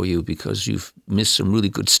sorry for you because you've missed some really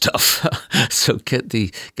good stuff. So get the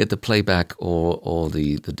playback or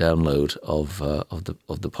the download of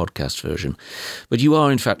the podcast version. But you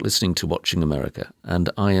are in fact listening to Watching America, and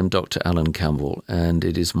I am Dr. Alan Campbell, and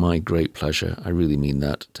it is my great pleasure, I really mean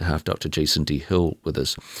that, to have Dr. Jason D. Hill with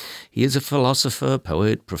us. He is a philosopher,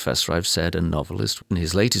 poet, professor, I've said, and novelist. And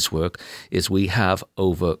his latest work is We Have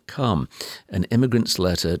Overcome, an immigrant's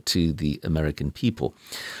letter to the American people.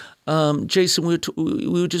 Jason, we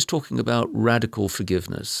were just talking about radical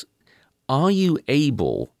forgiveness. Are you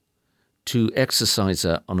able to exercise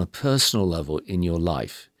that on a personal level in your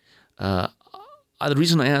life? The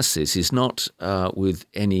reason I ask this is not with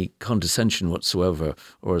any condescension whatsoever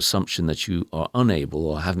or assumption that you are unable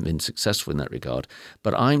or haven't been successful in that regard,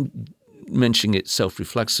 but I'm mentioning it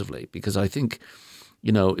self-reflexively because I think,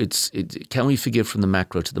 can we forgive from the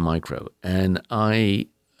macro to the micro? And I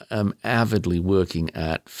am avidly working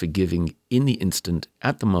at forgiving in the instant,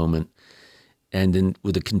 at the moment, and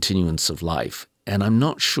with a continuance of life. And I'm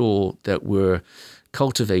not sure that we're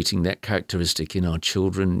cultivating that characteristic in our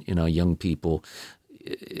children, in our young people,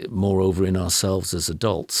 moreover in ourselves as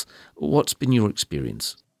adults. What's been your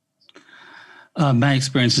experience? My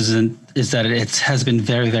experience is that it has been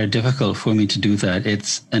very, very difficult for me to do that.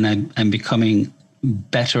 I'm becoming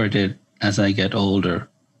better at it as I get older.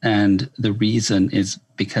 And the reason is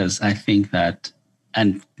because I think that,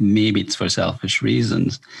 and maybe it's for selfish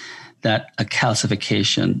reasons, that a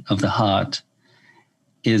calcification of the heart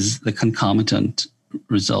is the concomitant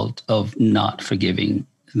result of not forgiving,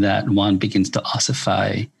 that one begins to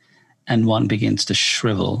ossify and one begins to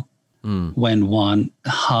shrivel when one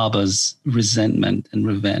harbors resentment and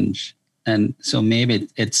revenge And so maybe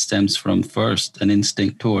it stems from first an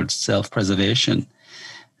instinct towards self-preservation,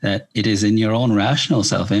 that it is in your own rational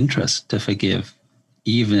self-interest to forgive,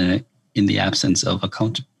 even in the absence of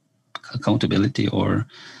accountability or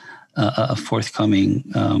a forthcoming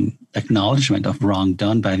acknowledgement of wrong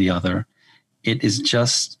done by the other. It is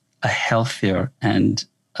just a healthier and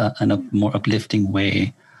a more uplifting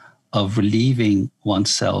way of relieving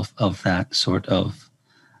oneself of that sort of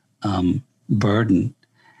burden.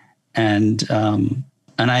 And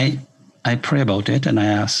I pray about it, and I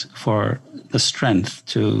ask for the strength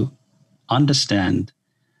to understand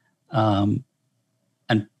and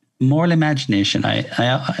moral imagination. I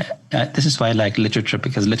this is why I like literature,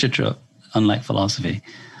 because literature, unlike philosophy,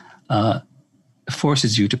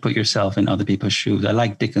 forces you to put yourself in other people's shoes. I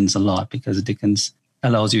like Dickens a lot because Dickens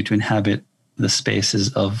allows you to inhabit the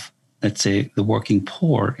spaces of, let's say, the working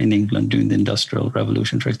poor in England during the Industrial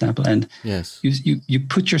Revolution, for example. And yes, you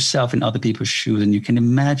put yourself in other people's shoes, and you can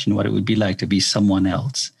imagine what it would be like to be someone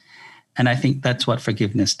else. And I think that's what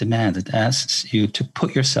forgiveness demands. It asks you to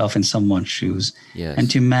put yourself in someone's shoes, yes,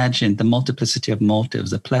 and to imagine the multiplicity of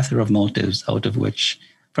motives, the plethora of motives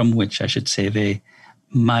from which I should say they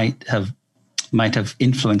might have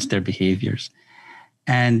influenced their behaviors.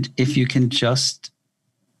 And if you can just,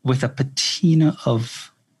 with a patina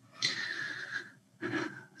of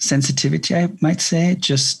sensitivity, I might say,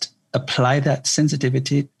 just apply that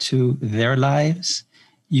sensitivity to their lives,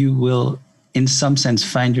 you will, in some sense,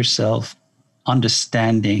 find yourself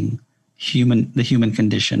understanding the human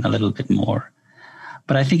condition a little bit more.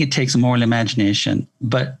 But I think it takes a moral imagination.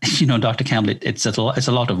 But, Dr. Campbell, it's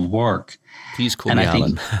a lot of work. Please call me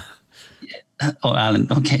Alan. Oh, Alan.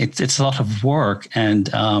 Okay. It's a lot of work. And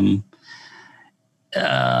I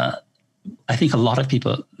think a lot of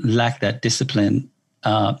people lack that discipline,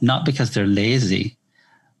 not because they're lazy,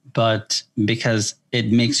 but because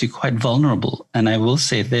it makes you quite vulnerable. And I will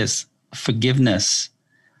say this, forgiveness,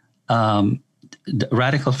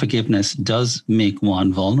 radical forgiveness does make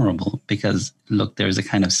one vulnerable, because, look, there's a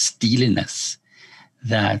kind of steeliness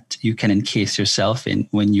that you can encase yourself in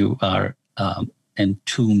when you are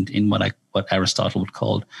entombed in what Aristotle would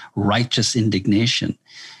call righteous indignation.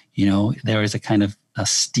 There is a kind of a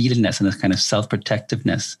steeliness and a kind of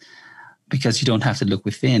self-protectiveness, because you don't have to look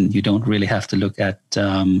within. You don't really have to look at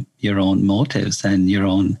your own motives and your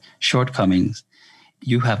own shortcomings.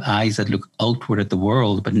 You have eyes that look outward at the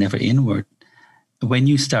world, but never inward. When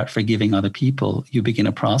you start forgiving other people, you begin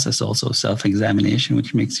a process also of self-examination,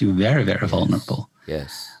 which makes you very, very vulnerable.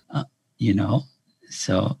 Yes.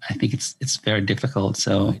 So I think it's very difficult.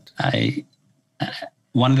 So right.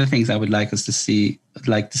 One of the things I would like to see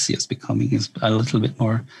us becoming is a little bit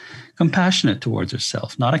more compassionate towards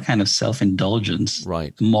ourselves, not a kind of self-indulgence,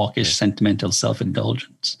 right, mawkish, yes, sentimental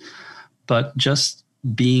self-indulgence, but just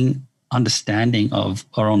being understanding of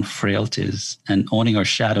our own frailties and owning our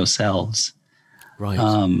shadow selves. Right.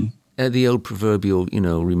 The old proverbial,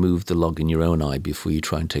 remove the log in your own eye before you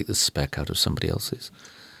try and take the speck out of somebody else's.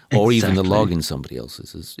 Or even the log in somebody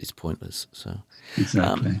else's is pointless. So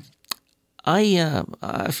exactly.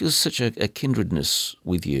 I feel such a kindredness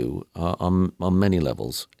with you on many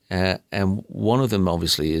levels. And one of them,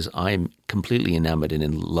 obviously, is I'm completely enamored and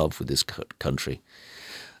in love with this country.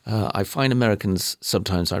 I find Americans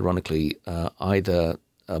sometimes, ironically, either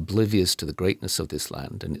oblivious to the greatness of this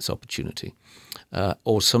land and its opportunity,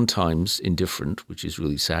 or sometimes indifferent, which is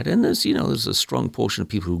really sad. And there's a strong portion of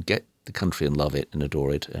people who get the country and love it and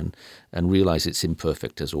adore it and realize it's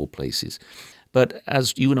imperfect as all places. But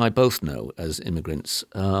as you and I both know as immigrants,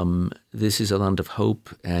 this is a land of hope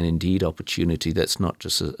and indeed opportunity. That's not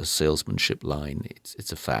just a salesmanship line.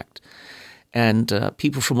 It's a fact. And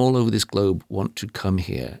people from all over this globe want to come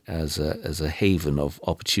here as a haven of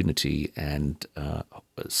opportunity and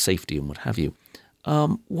safety and what have you.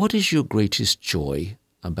 What is your greatest joy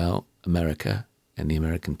about America and the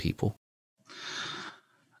American people?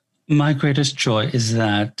 My greatest joy is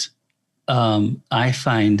that I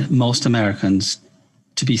find most Americans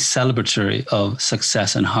to be celebratory of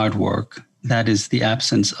success and hard work. That is the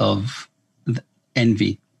absence of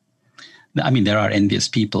envy. I mean, there are envious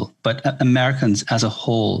people, but Americans as a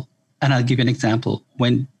whole, and I'll give you an example.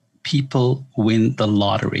 When people win the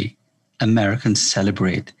lottery, Americans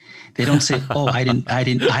celebrate. They don't say, "Oh, I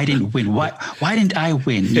didn't win. Why didn't I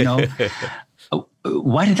win?"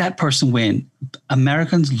 Why did that person win?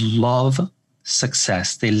 Americans love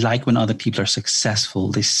success. They like when other people are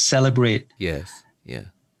successful. They celebrate. Yes, yeah.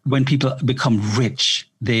 when people become rich,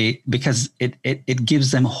 because it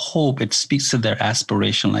gives them hope. It speaks to their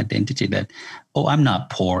aspirational identity that, oh, I'm not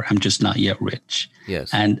poor, I'm just not yet rich. Yes.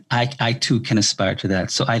 And I too can aspire to that.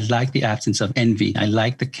 So I like the absence of envy. I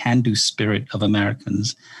like the can-do spirit of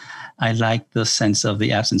Americans. I like the sense of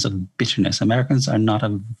the absence of bitterness. Americans are not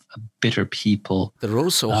a bitter people. They're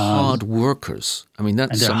also hard workers. I mean,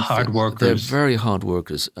 that's and they're something. hard workers. They're very hard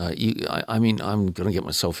workers. I mean, I'm going to get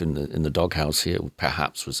myself in the doghouse here,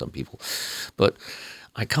 perhaps with some people, but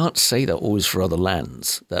I can't say that always for other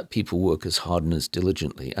lands, that people work as hard and as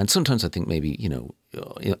diligently. And sometimes I think maybe,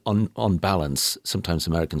 on balance, sometimes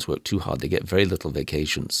Americans work too hard. They get very little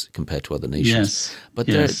vacations compared to other nations. Yes. But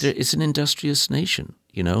yes. It's an industrious nation,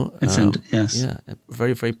 Yes. Yeah,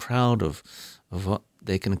 very, very proud of what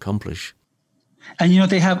they can accomplish. And,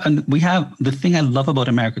 we have, the thing I love about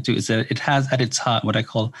America too, is that it has at its heart what I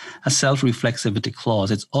call a self-reflexivity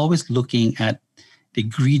clause. It's always looking at the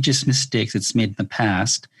egregious mistakes it's made in the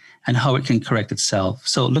past and how it can correct itself.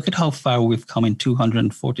 So look at how far we've come in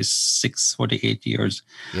 246, 48 years,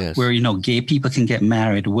 yes. where, gay people can get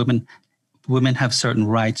married, women have certain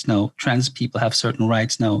rights now, trans people have certain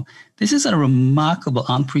rights now. This is a remarkable,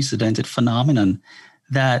 unprecedented phenomenon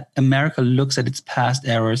that America looks at its past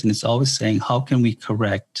errors and it's always saying, how can we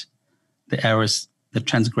correct the errors, the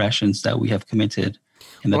transgressions that we have committed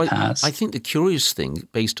in the past? I think the curious thing,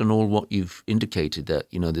 based on all what you've indicated, that,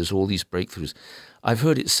 there's all these breakthroughs. I've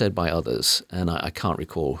heard it said by others, and I can't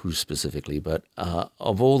recall who specifically, but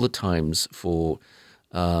of all the times for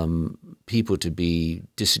people to be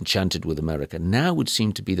disenchanted with America, now would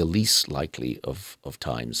seem to be the least likely of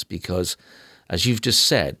times, because as you've just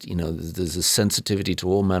said, there's a sensitivity to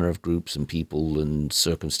all manner of groups and people and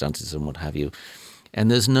circumstances and what have you. And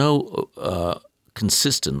there's no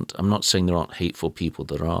consistent, I'm not saying there aren't hateful people,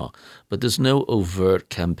 there are, but there's no overt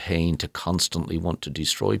campaign to constantly want to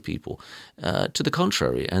destroy people. To the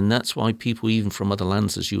contrary, and that's why people even from other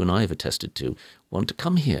lands, as you and I have attested to, want to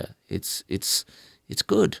come here. It's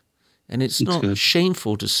good. And it's not good.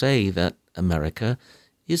 Shameful to say that America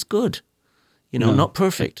is good. No. Not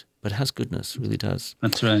perfect, but has goodness, really does.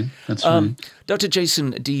 That's right. Right. Dr.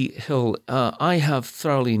 Jason D. Hill, I have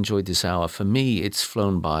thoroughly enjoyed this hour. For me, it's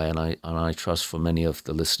flown by, and I trust for many of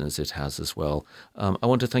the listeners it has as well. I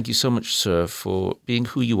want to thank you so much, sir, for being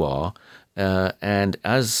who you are, and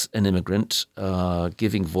as an immigrant,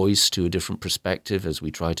 giving voice to a different perspective, as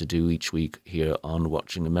we try to do each week here on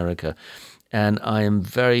Watching America. And I am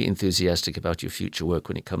very enthusiastic about your future work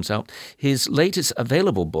when it comes out. His latest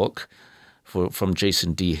available book from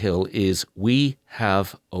Jason D. Hill is We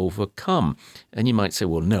Have Overcome. And you might say,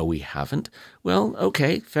 well, no, we haven't. Well,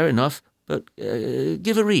 okay, fair enough, but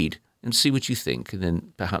give a read and see what you think, and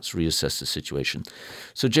then perhaps reassess the situation.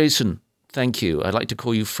 So, Jason, thank you. I'd like to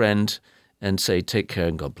call you friend and say take care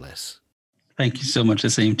and God bless. Thank you so much. The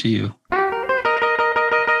same to you.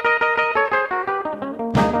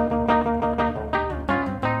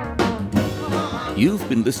 You've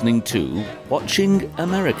been listening to Watching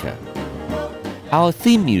America. Our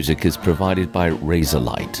theme music is provided by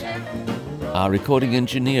Razorlight. Our recording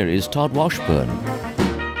engineer is Todd Washburn.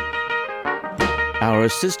 Our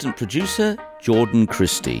assistant producer, Jordan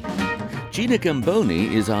Christie. Gina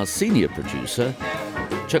Gamboni is our senior producer.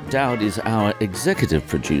 Chuck Dowd is our executive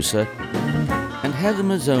producer. And Heather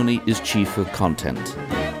Mazzoni is chief of content.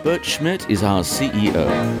 Bert Schmidt is our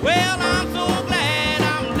CEO. Well, I'm so glad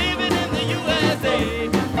I'm living in the USA.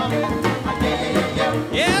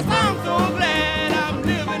 Yes, I'm so glad I'm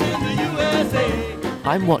living in the USA.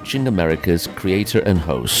 I'm Watching America's creator and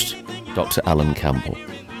host, Dr. Alan Campbell.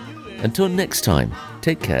 Until next time,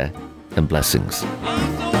 take care and blessings.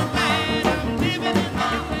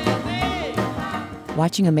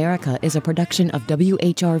 Watching America is a production of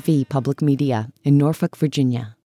WHRV Public Media in Norfolk, Virginia.